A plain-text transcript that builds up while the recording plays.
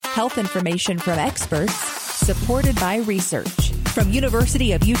Health information from experts, supported by research. From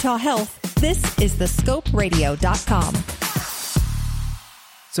University of Utah Health, this is thescoperadio.com.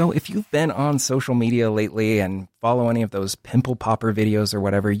 So if you've been on social media lately and follow any of those pimple popper videos or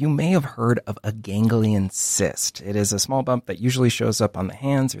whatever, you may have heard of a ganglion cyst. It is a small bump that usually shows up on the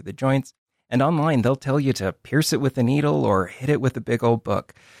hands or the joints. And online, they'll tell you to pierce it with a needle or hit it with a big old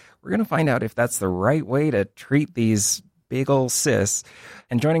book. We're going to find out if that's the right way to treat these big old cysts.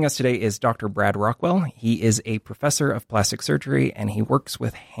 And joining us today is Dr. Brad Rockwell. He is a professor of plastic surgery, and he works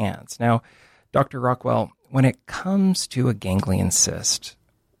with hands. Now, Dr. Rockwell, when it comes to a ganglion cyst,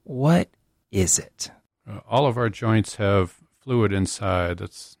 what is it? All of our joints have fluid inside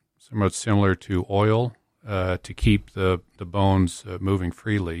that's somewhat similar to oil to keep the bones moving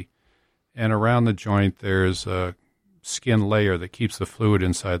freely. And around the joint, there's a skin layer that keeps the fluid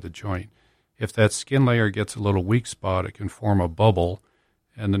inside the joint. If that skin layer gets a little weak spot, it can form a bubble,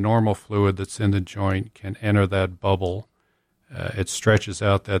 and the normal fluid that's in the joint can enter that bubble. It stretches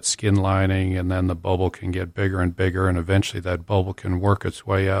out that skin lining, and then the bubble can get bigger and bigger, and eventually that bubble can work its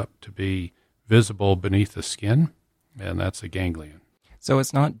way up to be visible beneath the skin, and that's a ganglion. So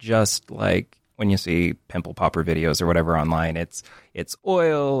it's not just like when you see pimple popper videos or whatever online, it's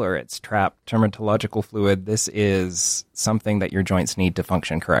oil or it's trapped dermatological fluid. This is something that your joints need to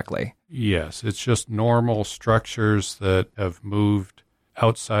function correctly. Yes, it's just normal structures that have moved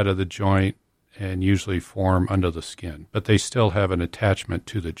outside of the joint and usually form under the skin, but they still have an attachment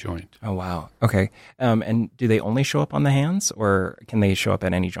to the joint. Oh, wow. Okay. And do they only show up on the hands, or can they show up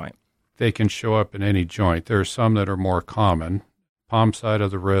at any joint? They can show up in any joint. There are some that are more common. Palm side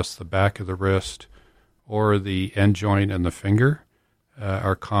of the wrist, the back of the wrist, or the end joint and the finger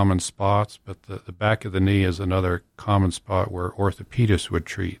are common spots, but the back of the knee is another common spot where orthopedists would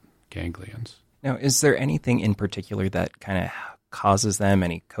treat ganglions. Now, is there anything in particular that kind of causes them,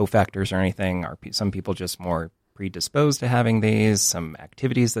 any cofactors or anything? Are some people just more predisposed to having these, some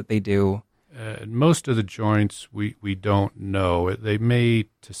activities that they do? Most of the joints, we don't know. They may,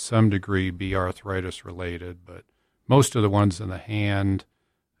 to some degree, be arthritis related, but most of the ones in the hand,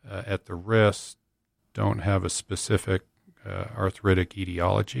 at the wrist, don't have a specific arthritic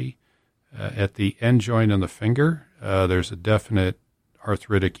etiology. At the end joint and the finger, there's a definite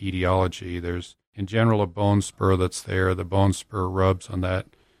arthritic etiology. There's, in general, a bone spur that's there. The bone spur rubs on that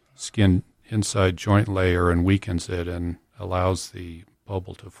skin inside joint layer and weakens it and allows the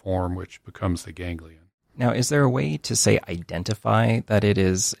bubble to form, which becomes the ganglion. Now, is there a way to, say, identify that it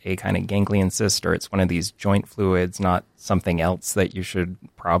is a kind of ganglion cyst, or it's one of these joint fluids, not something else that you should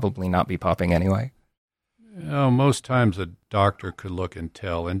probably not be popping anyway? Most times a doctor could look and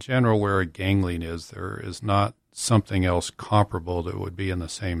tell. In general, where a ganglion is, there is not something else comparable that would be in the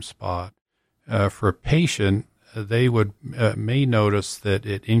same spot. For a patient, they may notice that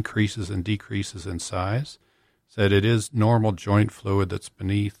it increases and decreases in size, that it is normal joint fluid that's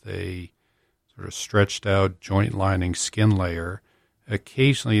beneath a sort of stretched out joint lining skin layer.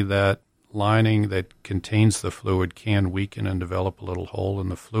 Occasionally that lining that contains the fluid can weaken and develop a little hole, and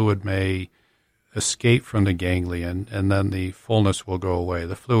the fluid may escape from the ganglion, and then the fullness will go away.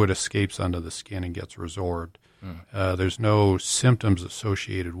 The fluid escapes under the skin and gets resorbed. There's no symptoms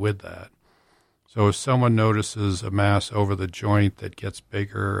associated with that. So if someone notices a mass over the joint that gets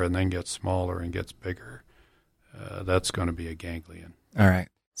bigger and then gets smaller and gets bigger, that's going to be a ganglion. All right.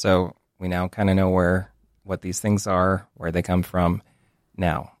 So we now kind of know what these things are, where they come from.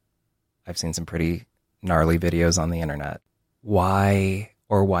 Now, I've seen some pretty gnarly videos on the internet. Why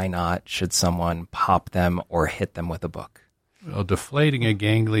or why not should someone pop them or hit them with a book? Well, deflating a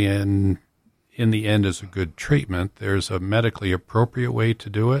ganglion in the end is a good treatment. There's a medically appropriate way to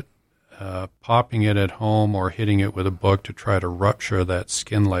do it. Popping it at home or hitting it with a book to try to rupture that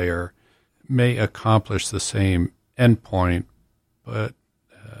skin layer may accomplish the same endpoint, but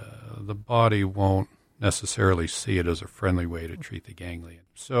the body won't necessarily see it as a friendly way to treat the ganglion.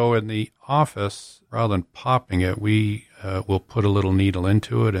 So in the office, rather than popping it, we will put a little needle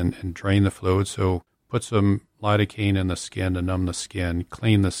into it and drain the fluid. So put some lidocaine in the skin to numb the skin,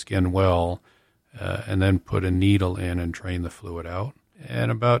 clean the skin well, and then put a needle in and drain the fluid out.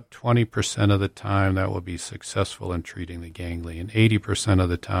 And about 20% of the time, that will be successful in treating the ganglion. 80% of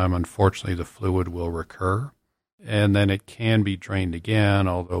the time, unfortunately, the fluid will recur. And then it can be drained again,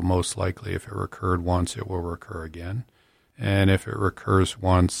 although most likely if it recurred once, it will recur again. And if it recurs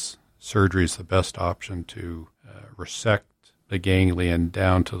once, surgery is the best option to resect the ganglion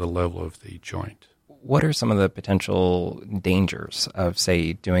down to the level of the joint. What are some of the potential dangers of,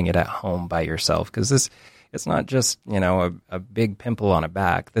 say, doing it at home by yourself? Because it's not just, a big pimple on a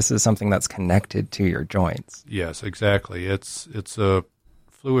back. This is something that's connected to your joints. Yes, exactly. It's a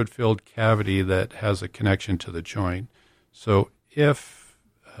fluid-filled cavity that has a connection to the joint. So if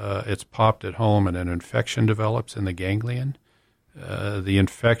it's popped at home and an infection develops in the ganglion, the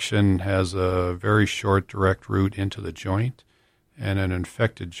infection has a very short direct route into the joint, and an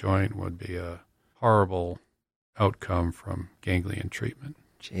infected joint would be a horrible outcome from ganglion treatment.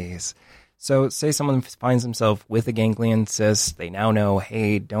 Jeez. So say someone finds himself with a ganglion cyst. They now know,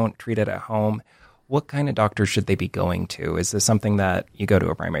 hey, don't treat it at home. What kind of doctor should they be going to? Is this something that you go to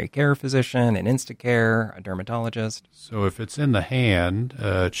a primary care physician, an Instacare, a dermatologist? So if it's in the hand,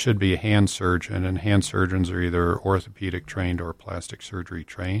 it should be a hand surgeon, and hand surgeons are either orthopedic trained or plastic surgery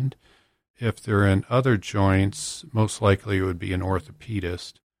trained. If they're in other joints, most likely it would be an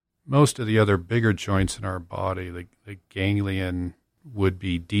orthopedist. Most of the other bigger joints in our body, the ganglion would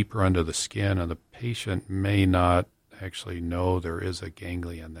be deeper under the skin, and the patient may not actually know there is a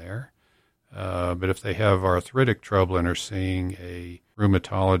ganglion there. But if they have arthritic trouble and are seeing a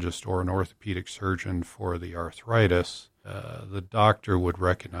rheumatologist or an orthopedic surgeon for the arthritis, the doctor would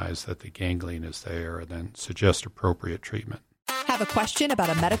recognize that the ganglion is there and then suggest appropriate treatment. Have a question about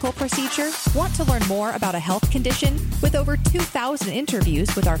a medical procedure? Want to learn more about a health condition? With over 2,000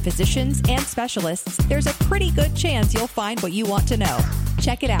 interviews with our physicians and specialists, there's a pretty good chance you'll find what you want to know.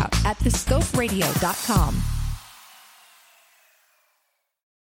 Check it out at thescoperadio.com.